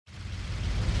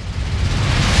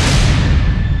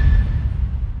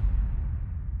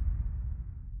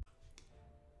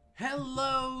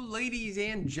Ladies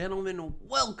and gentlemen,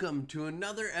 welcome to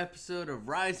another episode of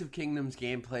Rise of Kingdoms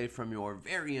gameplay from your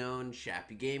very own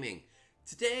Shappy Gaming.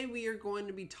 Today we are going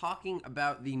to be talking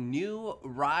about the new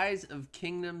Rise of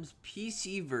Kingdoms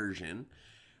PC version,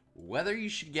 whether you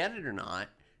should get it or not,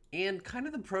 and kind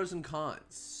of the pros and cons.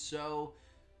 So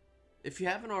if you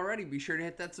haven't already, be sure to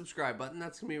hit that subscribe button.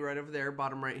 That's going to be right over there,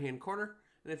 bottom right hand corner.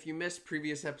 And if you missed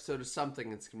previous episode of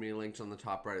something, it's going to be linked on the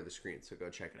top right of the screen, so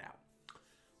go check it out.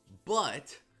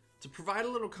 But to provide a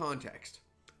little context,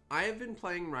 I have been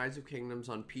playing Rise of Kingdoms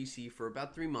on PC for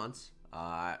about 3 months.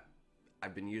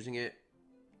 I've been using it,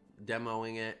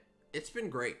 demoing it. It's been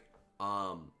great.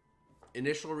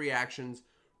 Initial reactions,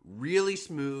 really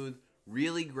smooth,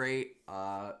 really great.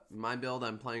 My build,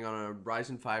 I'm playing on a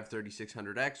Ryzen 5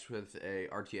 3600X with a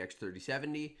RTX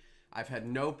 3070. I've had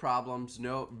no problems,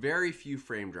 very few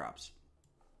frame drops.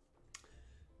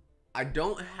 I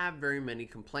don't have very many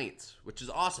complaints, which is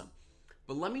awesome.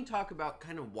 But let me talk about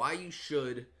kind of why you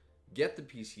should get the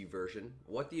PC version,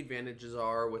 what the advantages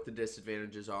are, what the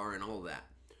disadvantages are, and all of that.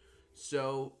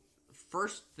 So,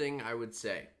 first thing I would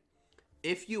say,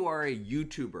 if you are a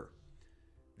YouTuber,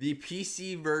 the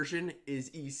PC version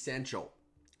is essential.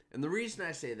 And the reason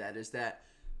I say that is that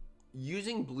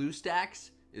using BlueStacks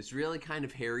is really kind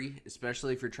of hairy,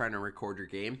 especially if you're trying to record your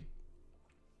game.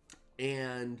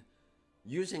 And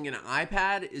using an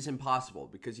iPad is impossible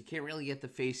because you can't really get the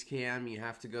face cam. You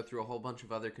have to go through a whole bunch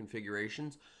of other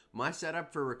configurations. My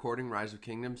setup for recording Rise of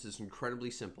Kingdoms is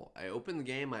incredibly simple. I open the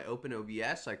game, I open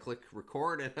OBS, I click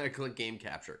record, and I click game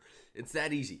capture. It's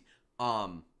that easy.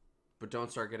 But don't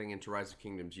start getting into Rise of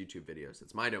Kingdoms YouTube videos.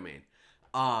 It's my domain.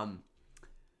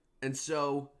 And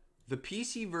so the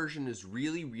PC version is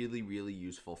really, really, really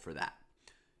useful for that.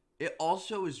 It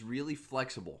also is really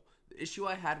flexible. The issue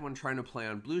I had when trying to play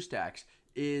on BlueStacks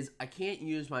is I can't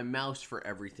use my mouse for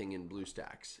everything in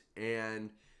BlueStacks. And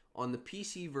on the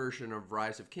PC version of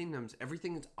Rise of Kingdoms,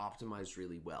 everything is optimized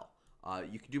really well.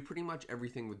 You can do pretty much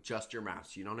everything with just your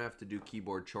mouse. You don't have to do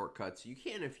keyboard shortcuts. You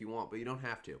can if you want, but you don't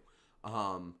have to.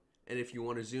 And if you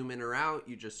want to zoom in or out,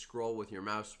 you just scroll with your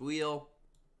mouse wheel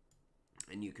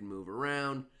and you can move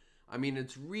around. I mean,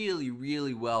 it's really,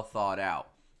 really well thought out.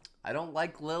 I don't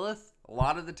like Lilith a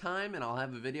lot of the time, and I'll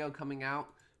have a video coming out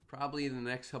probably in the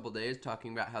next couple days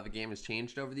talking about how the game has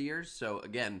changed over the years. So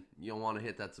again, you'll want to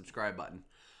hit that subscribe button.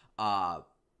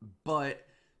 But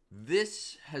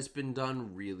this has been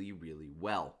done really, really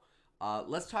well.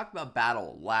 Let's talk about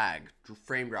battle, lag,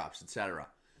 frame drops, etc.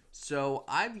 So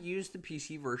I've used the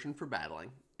PC version for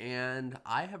battling, and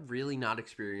I have really not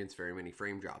experienced very many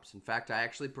frame drops. In fact, I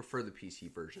actually prefer the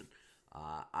PC version.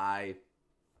 I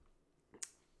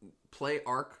play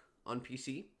ROK on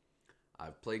PC.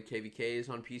 I've played KVKs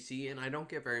on PC, and I don't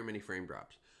get very many frame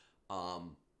drops.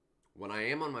 When I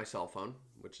am on my cell phone,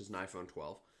 which is an iPhone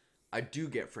 12, I do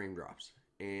get frame drops,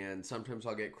 and sometimes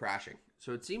I'll get crashing.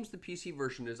 So it seems the PC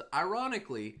version is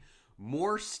ironically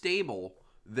more stable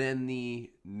than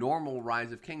the normal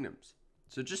Rise of Kingdoms.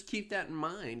 So just keep that in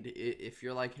mind if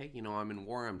you're like, hey, I'm in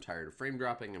war, I'm tired of frame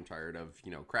dropping, I'm tired of,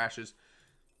 crashes.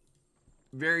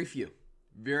 Very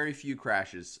few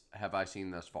crashes have I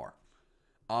seen thus far.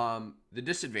 The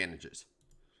disadvantages.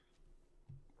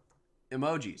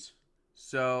 Emojis.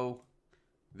 So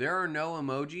there are no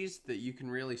emojis that you can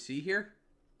really see here.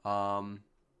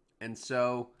 And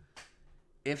so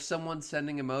if someone's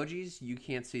sending emojis, you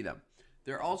can't see them.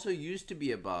 There also used to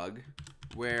be a bug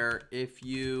where if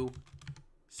you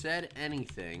said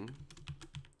anything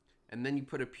and then you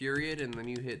put a period and then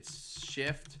you hit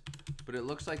shift, but it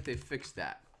looks like they fixed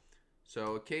that.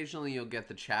 So occasionally you'll get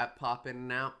the chat pop in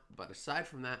and out, but aside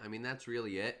from that, I mean, that's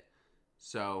really it.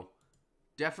 So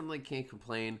definitely can't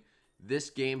complain. This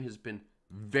game has been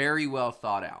very well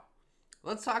thought out.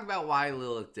 Let's talk about why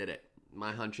Lilith did it.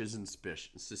 My hunches and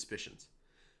suspicions.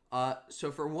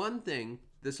 So for one thing,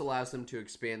 this allows them to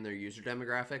expand their user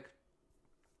demographic.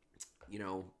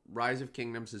 Rise of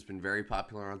Kingdoms has been very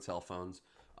popular on cell phones,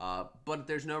 but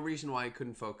there's no reason why it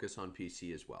couldn't focus on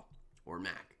PC as well, or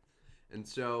Mac. And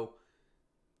so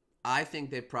I think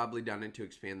they've probably done it to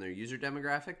expand their user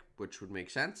demographic, which would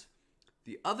make sense.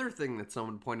 The other thing that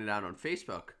someone pointed out on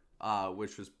Facebook,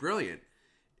 which was brilliant,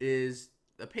 is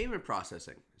the payment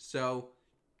processing. So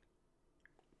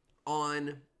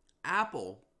on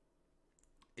Apple,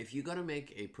 if you go to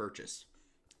make a purchase,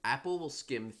 Apple will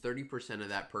skim 30% of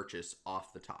that purchase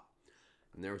off the top.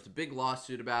 And there was a big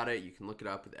lawsuit about it. You can look it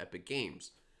up with Epic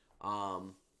Games.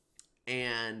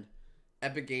 And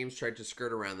Epic Games tried to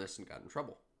skirt around this and got in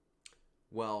trouble.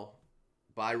 Well,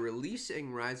 by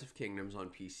releasing Rise of Kingdoms on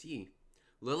PC,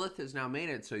 Lilith has now made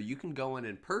it so you can go in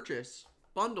and purchase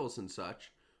bundles and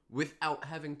such without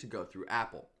having to go through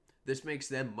Apple. This makes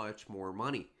them much more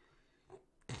money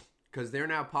because they're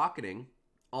now pocketing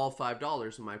all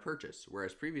 $5 of my purchase,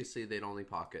 whereas previously they'd only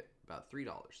pocket about $3.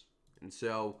 And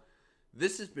so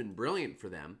this has been brilliant for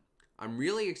them. I'm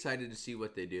really excited to see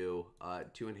what they do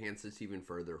to enhance this even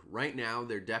further. Right now,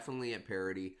 they're definitely at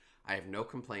parity. I have no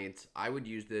complaints. I would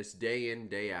use this day in,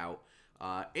 day out.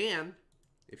 And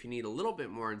if you need a little bit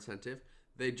more incentive,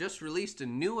 they just released a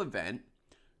new event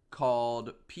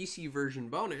called PC Version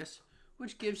Bonus,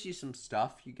 which gives you some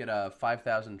stuff. You get a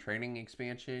 5,000 training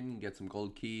expansion. You get some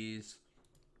gold keys.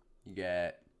 You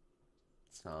get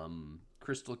some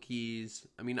crystal keys.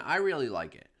 I mean, I really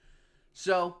like it.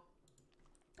 So,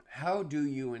 how do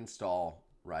you install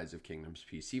Rise of Kingdoms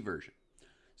PC version?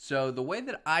 So the way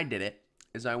that I did it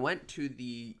is I went to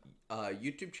the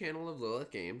YouTube channel of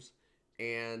Lilith Games,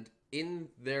 and in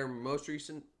their most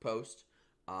recent post,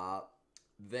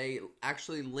 they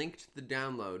actually linked the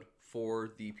download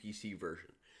for the PC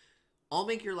version. I'll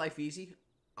make your life easy.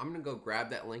 I'm going to go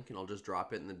grab that link and I'll just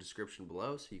drop it in the description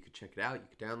below so you can check it out.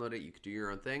 You can download it. You can do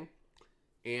your own thing.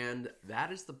 And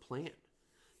that is the plan.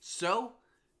 So,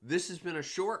 this has been a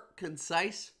short,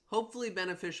 concise, hopefully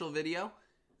beneficial video.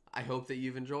 I hope that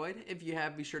you've enjoyed. If you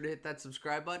have, be sure to hit that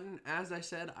subscribe button. As I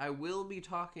said, I will be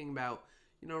talking about,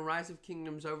 Rise of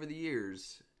Kingdoms over the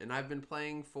years. And I've been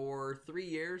playing for 3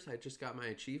 years. I just got my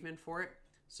achievement for it.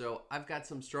 So I've got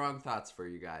some strong thoughts for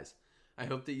you guys. I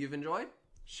hope that you've enjoyed.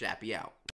 Shappy out.